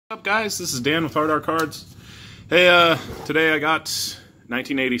What's up, guys? This is Dan with Hard Art Cards. Hey, today I got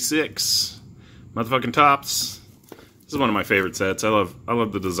 1986 motherfucking Topps. This is one of my favorite sets. I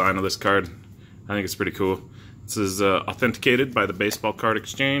love the design of this card. I think it's pretty cool. This is authenticated by the Baseball Card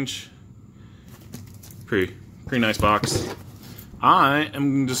Exchange. Pretty nice box. I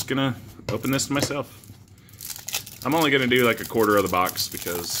am just gonna open this myself. I'm only gonna do like a quarter of the box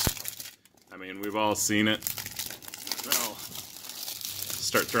because, I mean, we've all seen it. I'll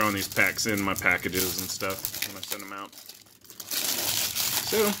start throwing these packs in my packages and stuff when I send them out.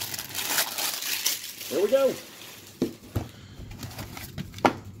 So, there we go.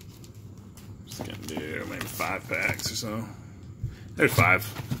 Just gonna do maybe 5 packs or so. There's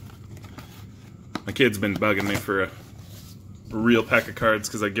 5. My kid's been bugging me for a real pack of cards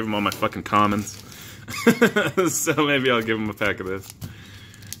because I give him all my fucking commons. So maybe I'll give him a pack of this.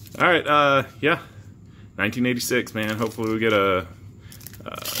 Alright, yeah. 1986, man. Hopefully we get a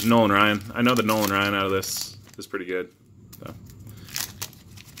Nolan Ryan. I know the Nolan Ryan out of this is pretty good. So.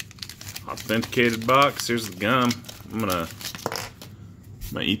 Authenticated box. Here's the gum. I'm gonna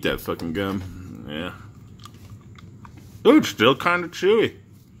eat that fucking gum. Yeah. Ooh, it's still kind of chewy.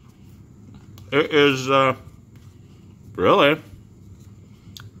 It is, really,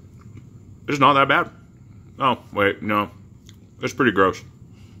 it's not that bad. Oh, wait, no. It's pretty gross.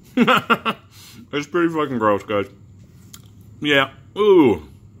 It's pretty fucking gross, guys. Yeah. Ooh.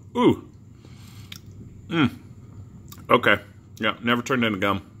 Ooh. Okay. Yeah, never turned into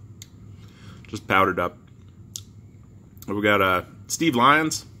gum. Just powdered up. We got, Steve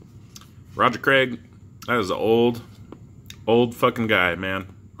Lyons. Roger Craig. That is an old fucking guy,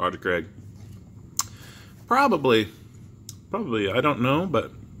 man. Roger Craig. Probably, I don't know,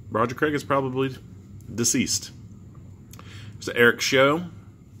 but Roger Craig is probably deceased. There's Eric Show.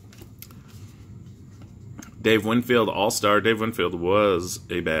 Dave Winfield, All-Star. Dave Winfield was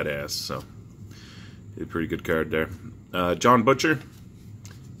a badass, so a pretty good card there. John Butcher.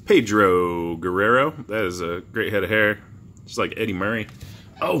 Pedro Guerrero. That is a great head of hair. Just like Eddie Murray.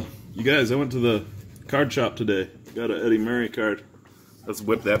 Oh, you guys, I went to the card shop today. Got an Eddie Murray card. Let's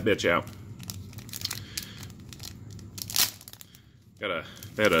whip that bitch out.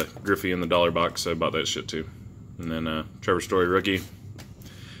 They had a Griffey in the dollar box, so I bought that shit too. And then Trevor Story rookie.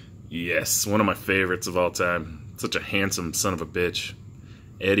 Yes, one of my favorites of all time. Such a handsome son of a bitch.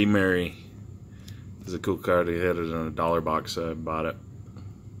 Eddie Murray. It's a cool card. He had it in a dollar box, so I bought it.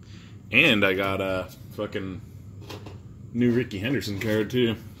 And I got a fucking new Rickey Henderson card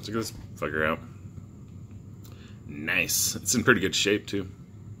too. Check this fucker out. Nice. It's in pretty good shape too.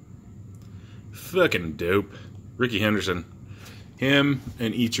 Fucking dope. Rickey Henderson. Him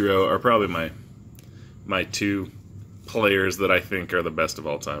and Ichiro are probably my 2 players that I think are the best of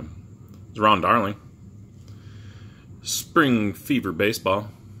all time. It's Ron Darling. Spring Fever Baseball.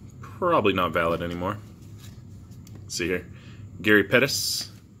 Probably not valid anymore. Let's see here. Gary Pettis.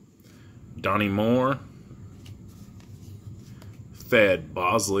 Donnie Moore. Thad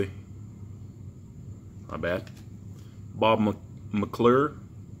Bosley. Not bad. Bob McClure.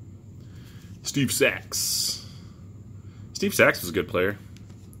 Steve Sachs. Steve Sachs was a good player.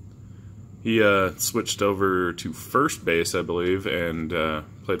 He switched over to first base, I believe, and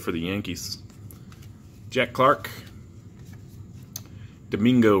played for the Yankees. Jack Clark,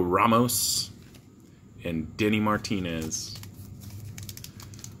 Domingo Ramos, and Denny Martinez.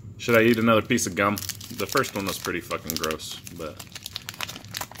 Should I eat another piece of gum? The first one was pretty fucking gross, but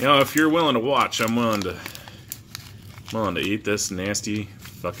you know, if you're willing to watch, I'm willing to eat this nasty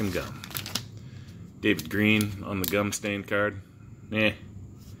fucking gum. David Green on the gum stain card. Eh.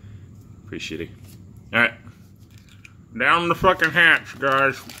 Pretty shitty. Alright. Down the fucking hatch,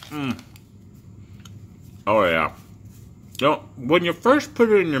 guys. Oh, yeah. So, when you first put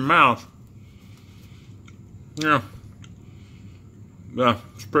it in your mouth, yeah,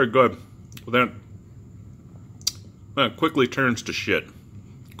 it's pretty good. But then it quickly turns to shit.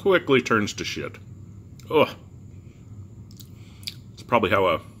 Quickly turns to shit. Ugh. It's probably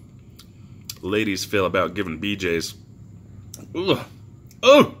how ladies feel about giving BJs. Ugh.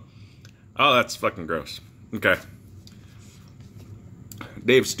 Oh! Oh, that's fucking gross. Okay.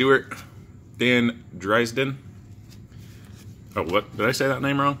 Dave Stewart. Dan Drisden. Oh, what? Did I say that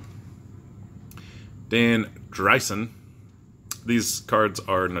name wrong? Dan Dreisen. These cards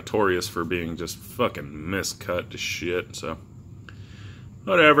are notorious for being just fucking miscut to shit, so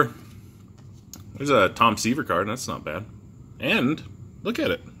whatever. There's a Tom Seaver card, that's not bad. And, look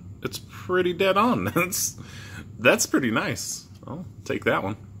at it. It's pretty dead on. That's pretty nice. I'll take that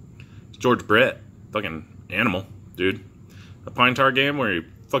one. It's George Brett. Fucking animal, dude. The Pine Tar game where he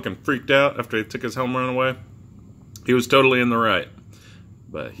fucking freaked out after he took his home run away. He was totally in the right.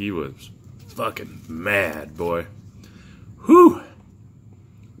 but he was fucking mad, boy. Whew.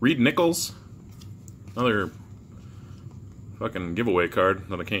 Reed Nichols. Another fucking giveaway card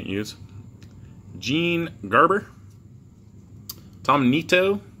that I can't use. Gene Garber. Tom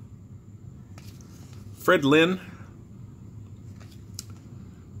Nito. Fred Lynn.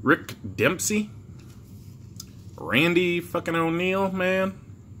 Rick Dempsey. Randy fucking O'Neal, man.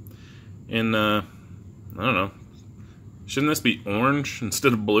 And, I don't know. Shouldn't this be orange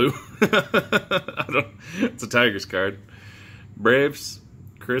instead of blue? It's a Tigers card. Braves.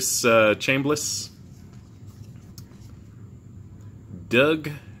 Chris Chambliss. Doug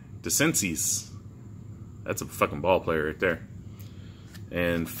DeCinces. That's a fucking ball player right there.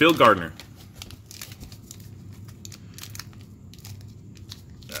 And Phil Gardner.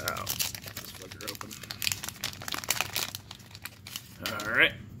 Ow. This fucker open.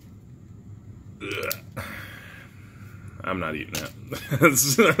 Alright. I'm not eating that.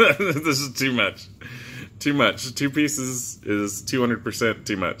 This is too much. Too much. 2 pieces is 200%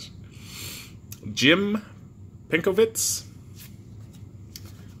 too much. Jim Pinkovitz.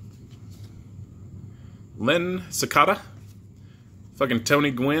 Len Sakata. Fucking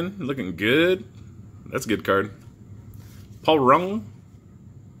Tony Gwynn. Looking good. That's a good card. Paul Rung.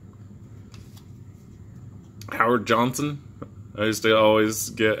 Howard Johnson. I used to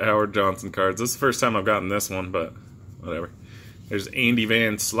always get Howard Johnson cards. This is the first time I've gotten this one, but whatever. There's Andy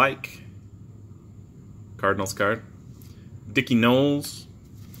Van Slyke. Cardinals card. Dickie Knowles.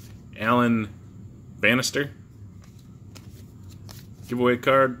 Alan Bannister. Giveaway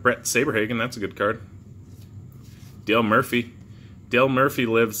card. Brett Saberhagen. That's a good card. Dale Murphy. Dale Murphy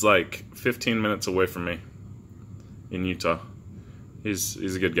lives like 15 minutes away from me in Utah. He's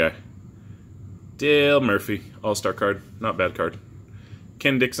a good guy. Dale Murphy. All-star card. Not bad card.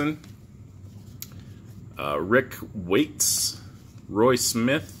 Ken Dixon. Rick Waits. Roy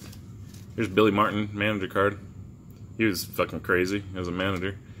Smith. Here's Billy Martin, manager card. He was fucking crazy as a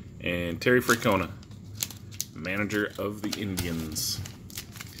manager. And Terry Francona, manager of the Indians.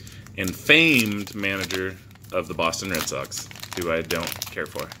 And famed manager of the Boston Red Sox, who I don't care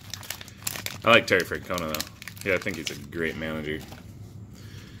for. I like Terry Francona, though. Yeah, I think he's a great manager.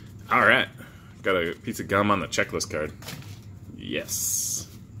 Alright. Got a piece of gum on the checklist card. Yes.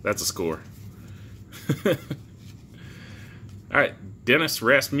 That's a score. Alright. Dennis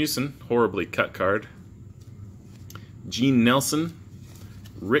Rasmussen, horribly cut card. Gene Nelson.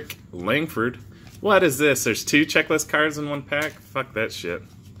 Rick Langford. What is this? There's 2 checklist cards in one pack? Fuck that shit.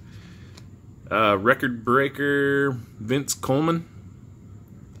 Record breaker Vince Coleman.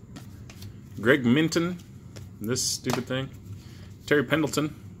 Greg Minton. This stupid thing. Terry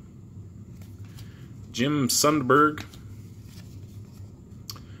Pendleton. Jim Sundberg.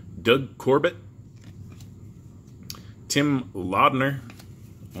 Doug Corbett. Tim Laudner.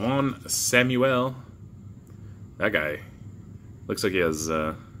 Juan Samuel. That guy looks like he has,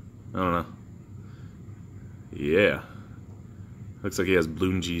 I don't know. Yeah. Looks like he has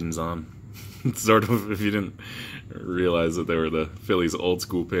blue jeans on. Sort of, if you didn't realize that they were the Phillies old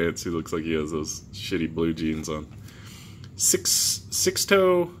school pants, he looks like he has those shitty blue jeans on.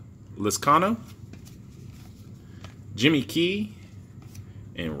 Sixto Liscano. Jimmy Key.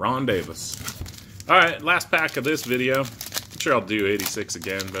 And Ron Davis. Alright, last pack of this video. I'm sure I'll do 86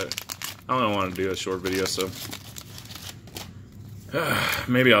 again, but I don't want to do a short video, so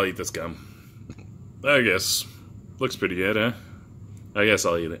maybe I'll eat this gum. I guess. Looks pretty good, huh? I guess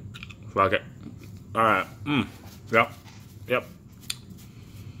I'll eat it. Fuck it. Alright. Yep. Yep.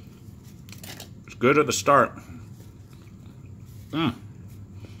 It's good at the start.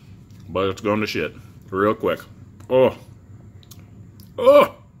 But it's going to shit. Real quick. Oh.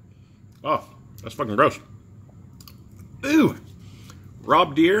 Oh! Oh. That's fucking gross. Ooh.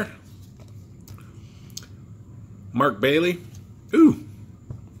 Rob Deere. Mark Bailey. Ooh.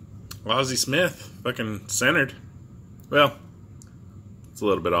 Ozzie Smith. Fucking centered. Well, it's a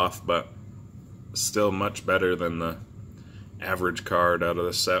little bit off, but still much better than the average card out of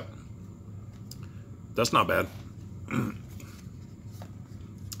this set. That's not bad.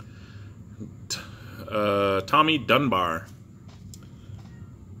 Tommy Dunbar.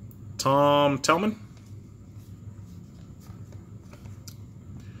 Tom Tellman.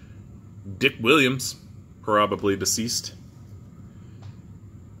 Dick Williams, probably deceased.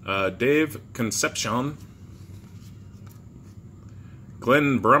 Dave Concepcion.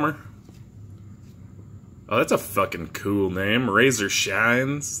 Glenn Brummer. Oh, that's a fucking cool name. Razor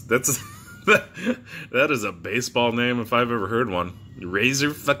Shines. That's that is a baseball name if I've ever heard one.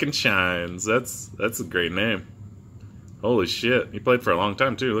 Razor fucking Shines. That's a great name. Holy shit. He played for a long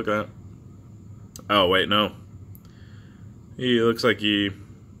time too. Look at that. Oh wait, no. He looks like he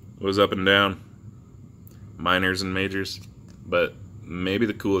was up and down, minors and majors, but maybe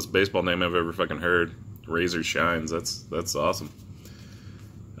the coolest baseball name I've ever fucking heard. Razor Shines. That's awesome.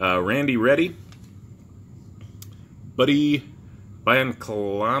 Randy Reddy, Buddy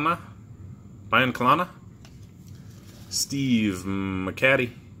Biancalana, Steve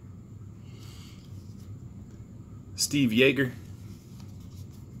McCaddy, Steve Yeager,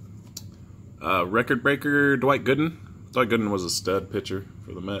 record breaker Dwight Gooden. Dwight Gooden was a stud pitcher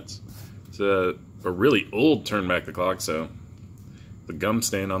for the Mets. It's a really old Turn Back the Clock, so the gum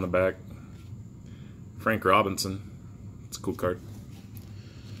stain on the back. Frank Robinson. It's a cool card.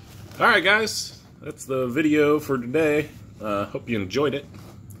 Alright guys, that's the video for today. Hope you enjoyed it.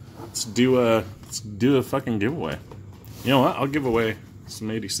 Let's do a fucking giveaway. You know what? I'll give away some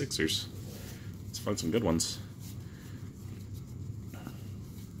 86ers. Let's find some good ones.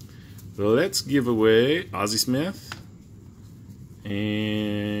 So let's give away Ozzie Smith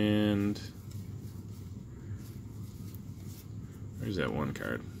and where's that one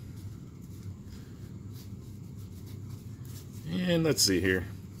card? And let's see here.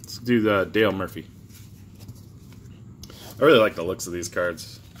 Let's do the Dale Murphy. I really like the looks of these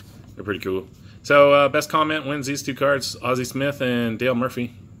cards. They're pretty cool. So best comment wins these two cards: Ozzie Smith and Dale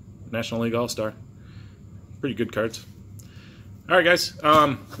Murphy, National League All-Star. Pretty good cards. All right, guys.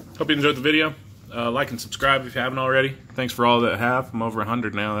 Hope you enjoyed the video. Like and subscribe if you haven't already. Thanks for all that have. I'm over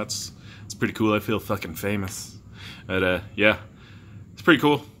 100 now. That's pretty cool. I feel fucking famous. But yeah, it's pretty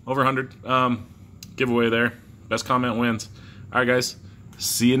cool. Over 100. Giveaway there. Best comment wins. All right, guys.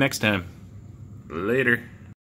 See you next time. Later.